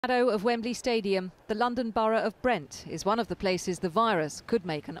Shadow of Wembley Stadium, the London borough of Brent is one of the places the virus could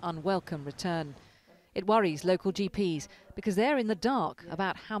make an unwelcome return. It worries local GPs because they're in the dark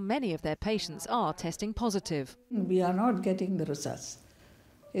about how many of their patients are testing positive. We are not getting the results.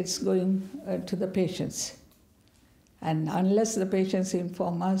 It's going to the patients. And unless the patients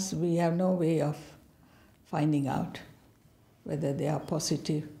inform us, we have no way of finding out whether they are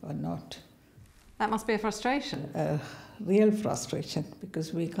positive or not. That must be a frustration. Real frustration,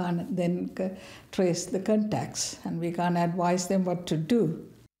 because we can't then trace the contacts and we can't advise them what to do.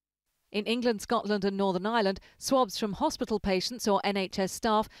 In England, Scotland and Northern Ireland, swabs from hospital patients or NHS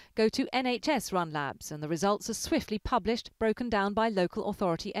staff go to NHS-run labs and the results are swiftly published, broken down by local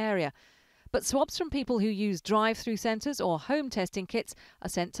authority area. But swabs from people who use drive-through centres or home testing kits are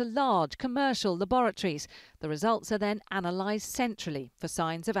sent to large commercial laboratories. The results are then analysed centrally for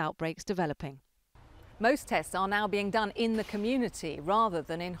signs of outbreaks developing. Most tests are now being done in the community rather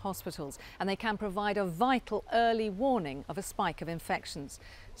than in hospitals, and they can provide a vital early warning of a spike of infections.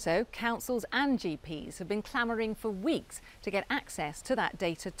 So councils and GPs have been clamouring for weeks to get access to that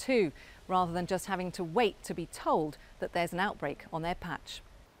data too, rather than just having to wait to be told that there's an outbreak on their patch.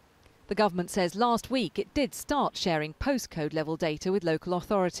 The government says last week it did start sharing postcode level data with local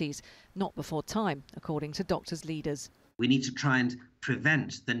authorities, not before time, according to doctors' leaders. We need to try and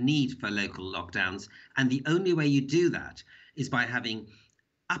prevent the need for local lockdowns, and the only way you do that is by having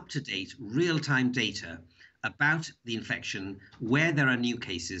up-to-date, real-time data about the infection, where there are new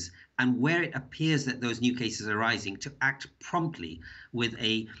cases, and where it appears that those new cases are rising, to act promptly with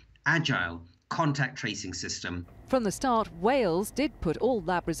an agile contact tracing system. From the start, Wales did put all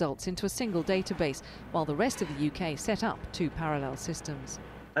lab results into a single database, while the rest of the UK set up two parallel systems.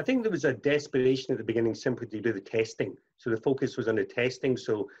 I think there was a desperation at the beginning simply to do the testing. So the focus was on the testing.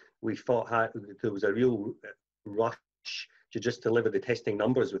 So we thought there was a real rush to just deliver the testing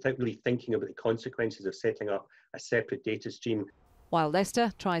numbers without really thinking about the consequences of setting up a separate data stream. While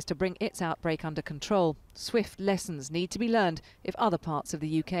Leicester tries to bring its outbreak under control, swift lessons need to be learned if other parts of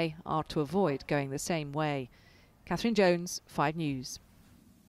the UK are to avoid going the same way. Catherine Jones, 5 News.